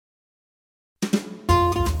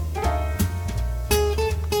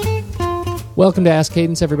Welcome to Ask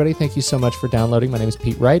Cadence, everybody. Thank you so much for downloading. My name is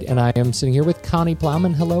Pete Wright, and I am sitting here with Connie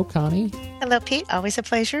Plowman. Hello, Connie. Hello, Pete. Always a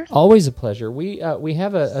pleasure. Always a pleasure. We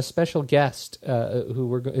have a special guest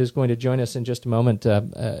is going to join us in just a moment,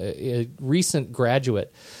 a recent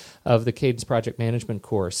graduate of the Cadence Project Management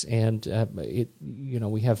course, and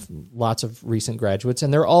we have lots of recent graduates,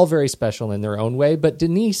 and they're all very special in their own way. But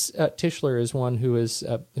Denise Tischler is one who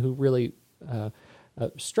really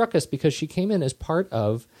struck us because she came in as part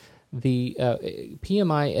of the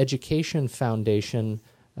PMI Education Foundation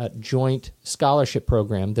joint scholarship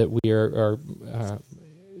program that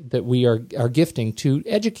we are gifting to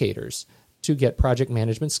educators to get project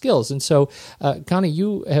management skills. And so, Connie,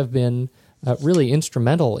 you have been really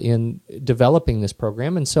instrumental in developing this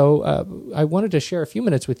program. And so I wanted to share a few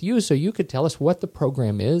minutes with you so you could tell us what the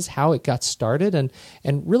program is, how it got started, and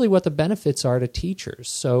really what the benefits are to teachers.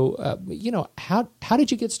 So, how did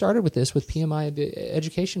you get started with this with PMI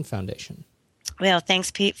Education Foundation? Well, thanks,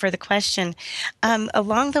 Pete, for the question.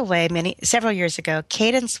 Along the way, several years ago,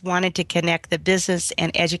 Cadence wanted to connect the business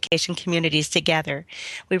and education communities together.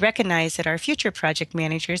 We recognize that our future project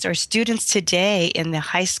managers are students today in the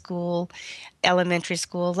high school, elementary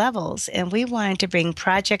school levels, and we wanted to bring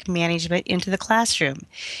project management into the classroom.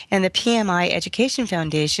 And the PMI Education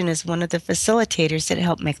Foundation is one of the facilitators that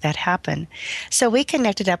help make that happen. So we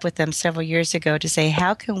connected up with them several years ago to say,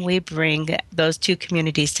 how can we bring those two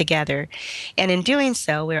communities together? And in doing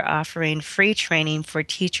so, we're offering free training for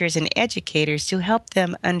teachers and educators to help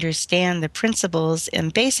them understand the principles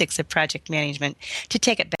and basics of project management to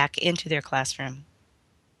take it back into their classroom.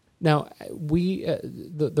 Now,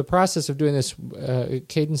 the process of doing this,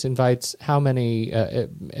 Cadence invites how many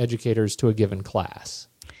educators to a given class?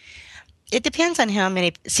 It depends on how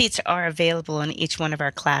many seats are available in each one of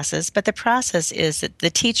our classes, but the process is that the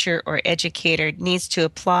teacher or educator needs to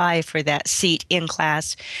apply for that seat in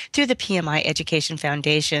class through the PMI Education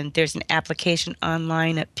Foundation. There's an application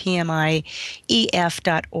online at pmief.org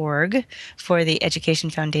for the Education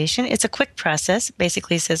Foundation. It's a quick process. It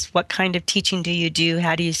basically says, what kind of teaching do you do?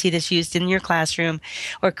 How do you see this used in your classroom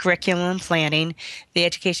or curriculum planning? The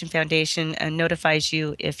Education Foundation notifies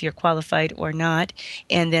you if you're qualified or not,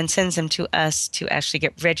 and then sends them to us to actually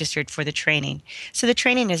get registered for the training. So the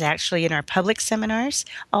training is actually in our public seminars,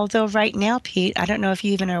 although right now, Pete, I don't know if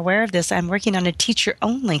you even are aware of this, I'm working on a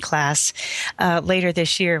teacher-only class later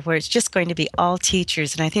this year where it's just going to be all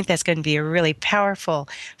teachers, and I think that's going to be a really powerful,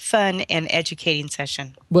 fun, and educating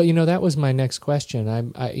session. Well, that was my next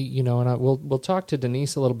question. We'll talk to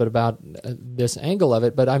Denise a little bit about this angle of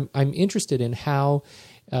it, but I'm interested in how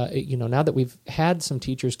now that we've had some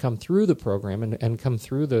teachers come through the program and come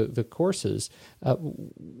through the courses,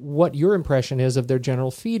 what your impression is of their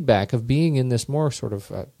general feedback of being in this more sort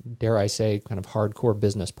of, dare I say, kind of hardcore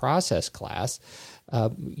business process class.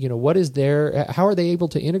 What is how are they able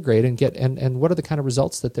to integrate and get, and what are the kind of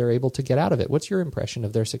results that they're able to get out of it? What's your impression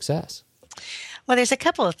of their success? Well, there's a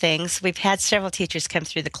couple of things. We've had several teachers come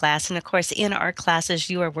through the class, and of course, in our classes,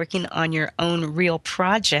 you are working on your own real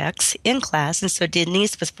projects in class. And so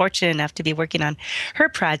Denise was fortunate enough to be working on her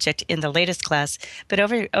project in the latest class. But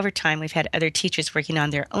over time, we've had other teachers working on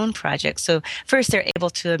their own projects. So first, they're able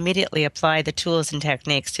to immediately apply the tools and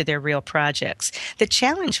techniques to their real projects. The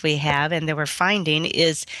challenge we have, and that we're finding,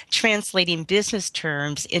 is translating business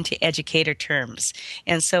terms into educator terms.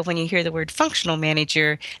 And so when you hear the word functional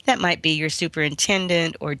manager, that might be your superintendent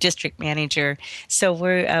or district manager. So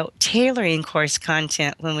we're tailoring course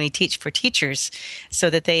content when we teach for teachers so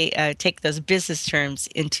that they take those business terms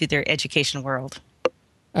into their education world.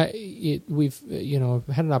 We've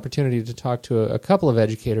had an opportunity to talk to a couple of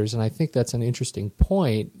educators, and I think that's an interesting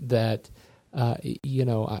point that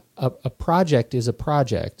a project is a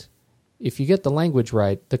project. If you get the language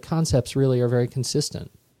right, the concepts really are very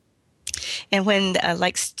consistent. And when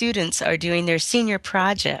students are doing their senior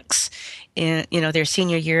projects in their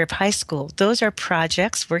senior year of high school, those are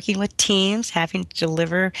projects working with teams, having to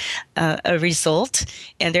deliver a result,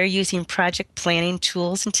 and they're using project planning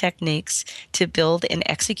tools and techniques to build and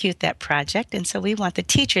execute that project. And so we want the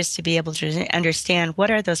teachers to be able to understand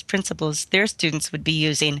what are those principles their students would be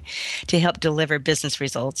using to help deliver business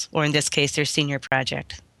results, or in this case, their senior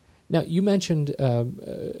project. Now, you mentioned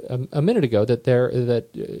a minute ago that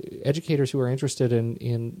educators who are interested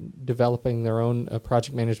in developing their own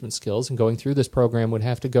project management skills and going through this program would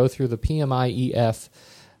have to go through the PMIEF.org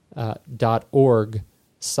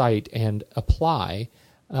site and apply.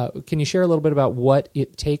 Can you share a little bit about what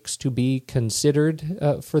it takes to be considered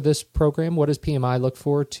for this program? What does PMI look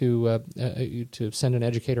for to send an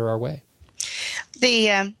educator our way?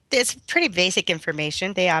 It's pretty basic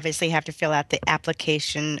information. They obviously have to fill out the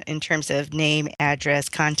application in terms of name, address,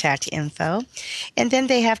 contact info. And then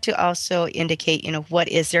they have to also indicate, what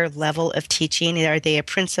is their level of teaching? Are they a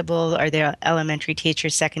principal? Are they an elementary teacher,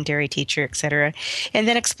 secondary teacher, et cetera? And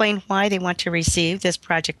then explain why they want to receive this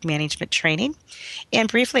project management training and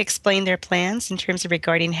briefly explain their plans in terms of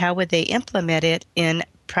regarding how would they implement it in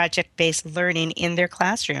project-based learning in their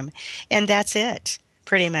classroom. And that's it.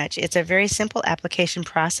 Pretty much. It's a very simple application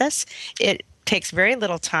process. It takes very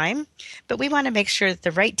little time, but we want to make sure that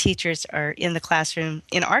the right teachers are in the classroom,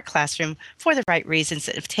 in our classroom, for the right reasons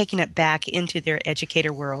of taking it back into their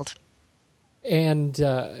educator world. And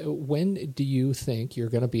when do you think you're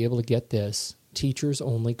going to be able to get this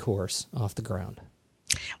teachers-only course off the ground?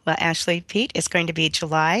 Well, Ashley, Pete, it's going to be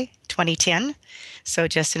July 2010, so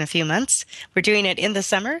just in a few months. We're doing it in the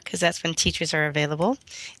summer because that's when teachers are available.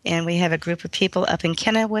 And we have a group of people up in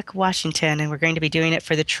Kennewick, Washington, and we're going to be doing it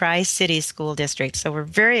for the Tri-City School District. So we're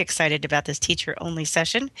very excited about this teacher-only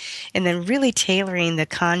session and then really tailoring the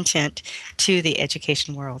content to the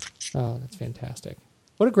education world. Oh, that's fantastic.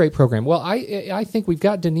 What a great program. Well, I think we've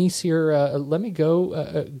got Denise here. Let me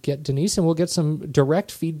go get Denise, and we'll get some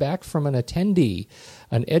direct feedback from an attendee,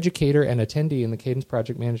 an educator and attendee in the Cadence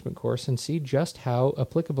Project Management course, and see just how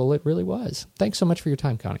applicable it really was. Thanks so much for your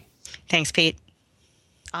time, Connie. Thanks, Pete.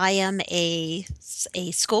 I am a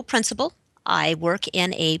school principal. I work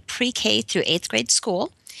in a pre-K through 8th grade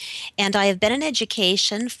school. And I have been in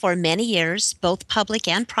education for many years, both public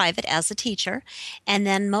and private, as a teacher. And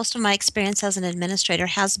then most of my experience as an administrator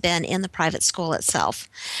has been in the private school itself.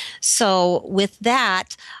 So with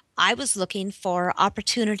that, I was looking for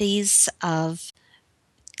opportunities of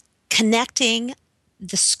connecting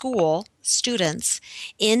the school students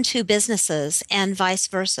into businesses and vice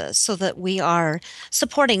versa so that we are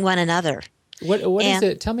supporting one another. What is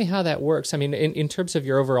it? Tell me how that works. I mean, in terms of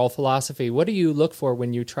your overall philosophy, what do you look for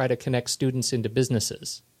when you try to connect students into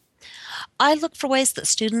businesses? I look for ways that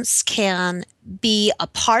students can be a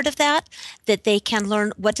part of that they can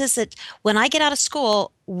learn when I get out of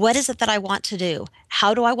school, what is it that I want to do?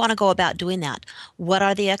 How do I want to go about doing that? What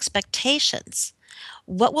are the expectations?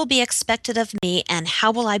 What will be expected of me, and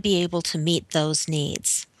how will I be able to meet those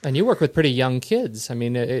needs? And you work with pretty young kids. I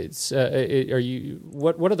mean,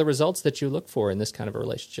 what are the results that you look for in this kind of a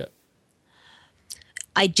relationship?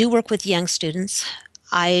 I do work with young students.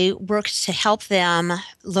 I work to help them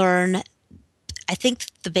learn. I think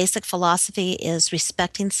the basic philosophy is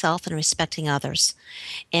respecting self and respecting others.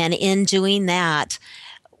 And in doing that,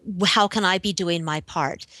 how can I be doing my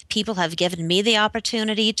part? People have given me the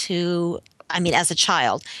opportunity as a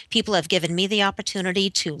child, people have given me the opportunity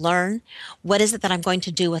to learn. What is it that I'm going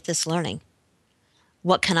to do with this learning?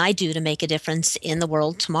 What can I do to make a difference in the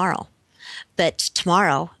world tomorrow? But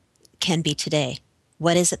tomorrow can be today.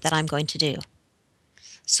 What is it that I'm going to do?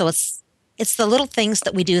 So it's the little things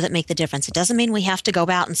that we do that make the difference. It doesn't mean we have to go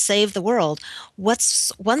out and save the world.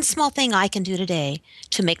 What's one small thing I can do today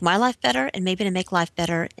to make my life better and maybe to make life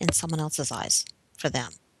better in someone else's eyes for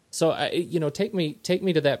them? So, take me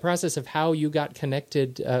to that process of how you got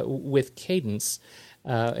connected with Cadence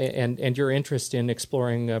and your interest in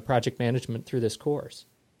exploring project management through this course.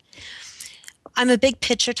 I'm a big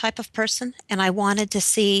picture type of person, and I wanted to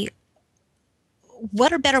see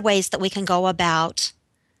what are better ways that we can go about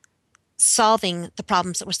solving the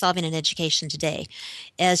problems that we're solving in education today.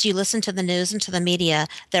 As you listen to the news and to the media,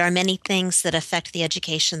 there are many things that affect the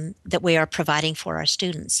education that we are providing for our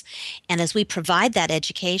students. And as we provide that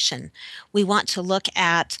education, we want to look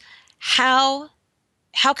at how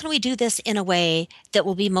can we do this in a way that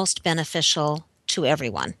will be most beneficial to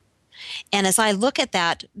everyone. And as I look at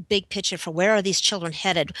that big picture for where are these children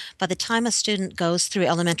headed, by the time a student goes through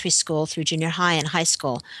elementary school, through junior high and high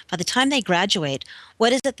school, by the time they graduate,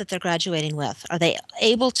 what is it that they're graduating with? Are they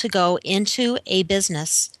able to go into a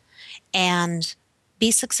business and be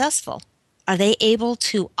successful? Are they able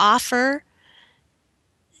to offer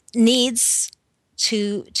needs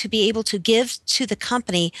to be able to give to the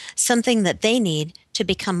company something that they need to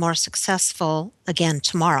become more successful again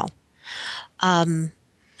tomorrow?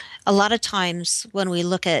 A lot of times when I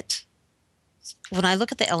look at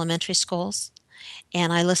the elementary schools,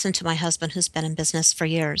 and I listen to my husband who's been in business for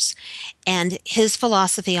years, and his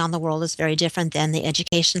philosophy on the world is very different than the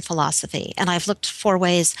education philosophy. And I've looked for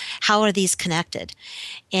ways, how are these connected?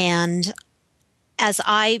 And as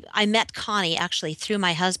I met Connie actually through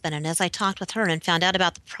my husband, and as I talked with her and found out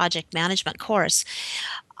about the project management course,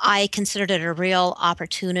 I considered it a real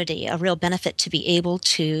opportunity, a real benefit to be able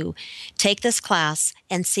to take this class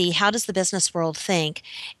and see how does the business world think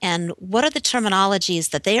and what are the terminologies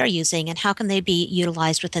that they are using and how can they be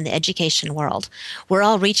utilized within the education world. We're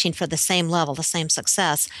all reaching for the same level, the same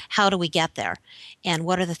success. How do we get there? And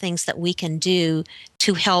what are the things that we can do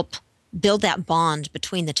to help build that bond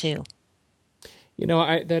between the two?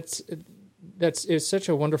 That's is such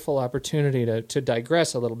a wonderful opportunity to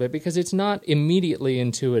digress a little bit, because it's not immediately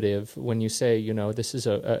intuitive when you say, this is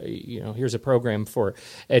here's a program for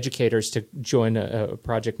educators to join a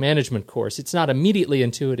project management course. It's not immediately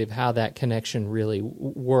intuitive how that connection really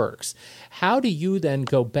works. How do you then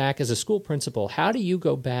go back as a school principal? How do you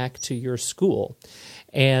go back to your school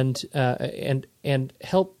and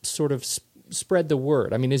help sort of spread the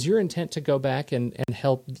word? I mean, is your intent to go back and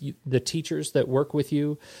help the teachers that work with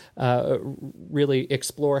you really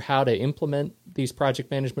explore how to implement these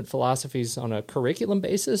project management philosophies on a curriculum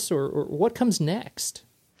basis, or what comes next?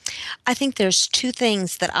 I think there's two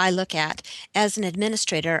things that I look at. As an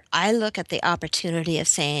administrator, I look at the opportunity of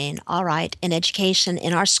saying, all right, in education,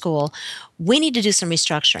 in our school, we need to do some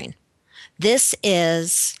restructuring. This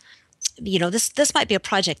is this might be a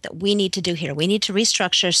project that we need to do here. We need to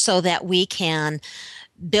restructure so that we can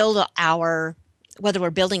build whether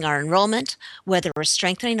we're building our enrollment, whether we're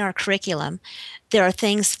strengthening our curriculum, there are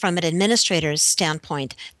things from an administrator's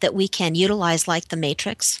standpoint that we can utilize, like the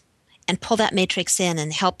matrix, and pull that matrix in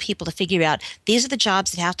and help people to figure out these are the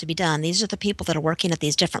jobs that have to be done. These are the people that are working at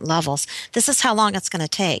these different levels. This is how long it's going to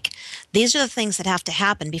take. These are the things that have to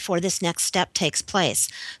happen before this next step takes place,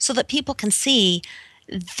 so that people can see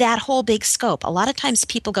that whole big scope. A lot of times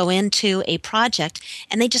people go into a project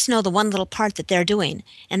and they just know the one little part that they're doing,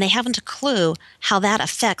 and they haven't a clue how that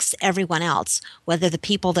affects everyone else, whether the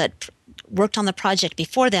people that worked on the project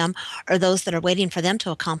before them or those that are waiting for them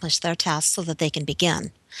to accomplish their tasks so that they can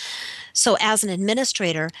begin. So as an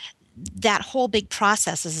administrator, that whole big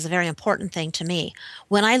process is a very important thing to me.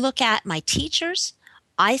 When I look at my teachers,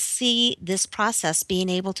 I see this process being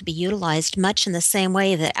able to be utilized much in the same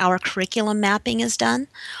way that our curriculum mapping is done,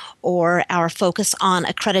 or our focus on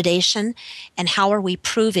accreditation, and how are we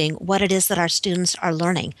proving what it is that our students are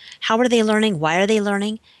learning. How are they learning? Why are they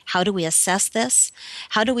learning? How do we assess this?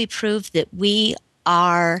 How do we prove that we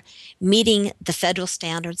are meeting the federal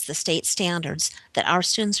standards, the state standards, that our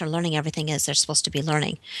students are learning everything as they're supposed to be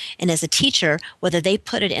learning? And as a teacher, whether they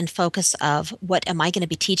put it in focus of what am I going to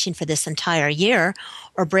be teaching for this entire year,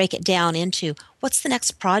 or break it down into what's the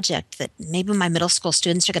next project that maybe my middle school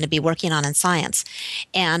students are going to be working on in science,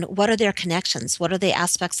 and what are their connections, what are the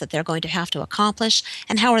aspects that they're going to have to accomplish,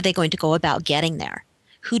 and how are they going to go about getting there?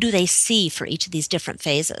 Who do they see for each of these different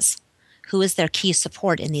phases? Who is their key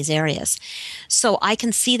support in these areas? So I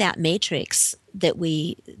can see that matrix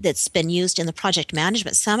that's been used in the project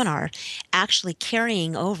management seminar actually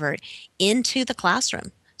carrying over into the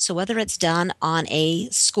classroom. So whether it's done on a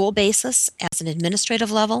school basis as an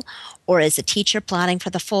administrative level, or as a teacher planning for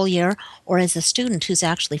the full year, or as a student who's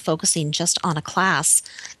actually focusing just on a class,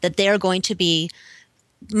 that they're going to be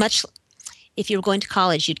much, if you're going to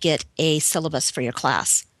college, you'd get a syllabus for your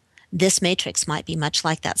class. This matrix might be much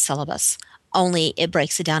like that syllabus, only it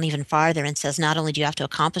breaks it down even farther and says not only do you have to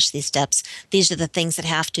accomplish these steps, these are the things that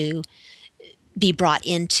have to be brought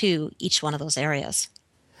into each one of those areas.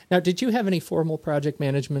 Now, did you have any formal project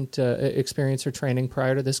management experience or training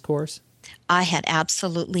prior to this course? I had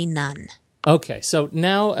absolutely none. Okay, so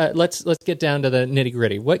now let's get down to the nitty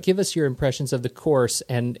gritty. Give us your impressions of the course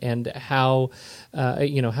and how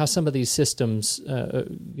how some of these systems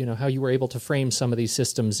how you were able to frame some of these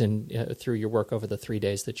systems in through your work over the 3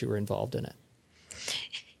 days that you were involved in it.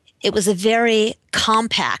 It was a very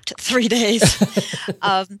compact 3 days.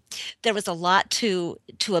 There was a lot to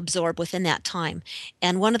absorb within that time.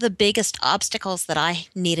 And one of the biggest obstacles that I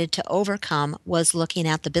needed to overcome was looking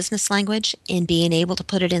at the business language and being able to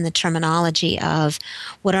put it in the terminology of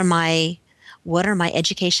what are my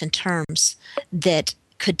education terms that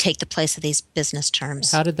could take the place of these business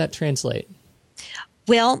terms. How did that translate?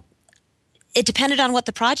 Well, it depended on what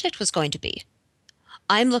the project was going to be.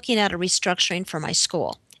 I'm looking at a restructuring for my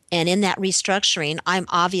school. And in that restructuring, I'm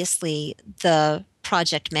obviously the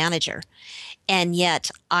project manager. And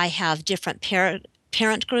yet I have different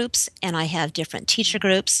parent groups and I have different teacher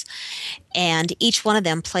groups, and each one of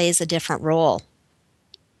them plays a different role.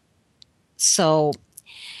 So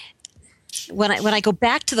when I go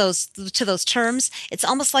back to those terms, it's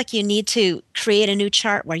almost like you need to create a new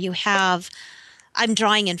chart where you have, I'm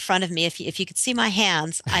drawing in front of me. If you could see my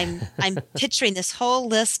hands, I'm picturing this whole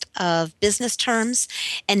list of business terms,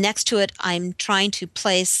 and next to it, I'm trying to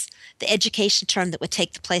place the education term that would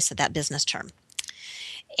take the place of that business term.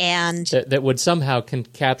 And that would somehow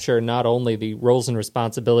capture not only the roles and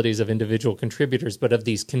responsibilities of individual contributors, but of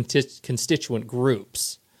these constituent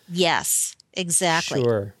groups. yes, exactly.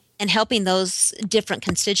 Sure. And helping those different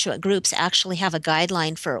constituent groups actually have a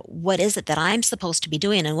guideline for what is it that I'm supposed to be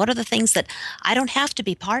doing and what are the things that I don't have to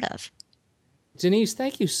be part of. Denise,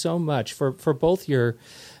 thank you so much for both your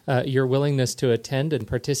willingness to attend and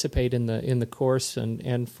participate in the course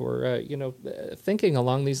and for thinking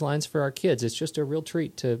along these lines for our kids. It's just a real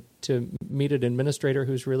treat to meet an administrator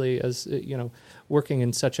who's really working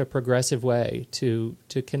in such a progressive way to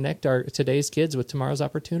connect our today's kids with tomorrow's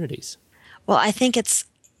opportunities. Well, I think it's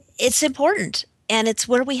important. And it's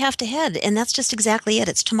where we have to head. And that's just exactly it.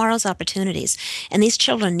 It's tomorrow's opportunities. And these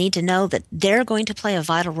children need to know that they're going to play a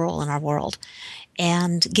vital role in our world.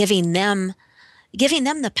 And giving them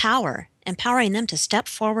the power, empowering them to step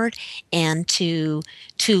forward and to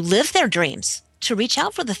live their dreams, to reach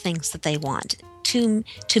out for the things that they want, to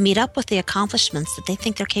meet up with the accomplishments that they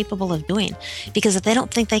think they're capable of doing. Because if they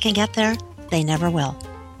don't think they can get there, they never will.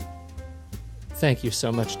 Thank you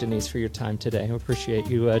so much, Denise, for your time today. I appreciate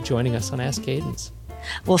you joining us on Ask Cadence.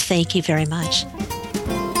 Well, thank you very much.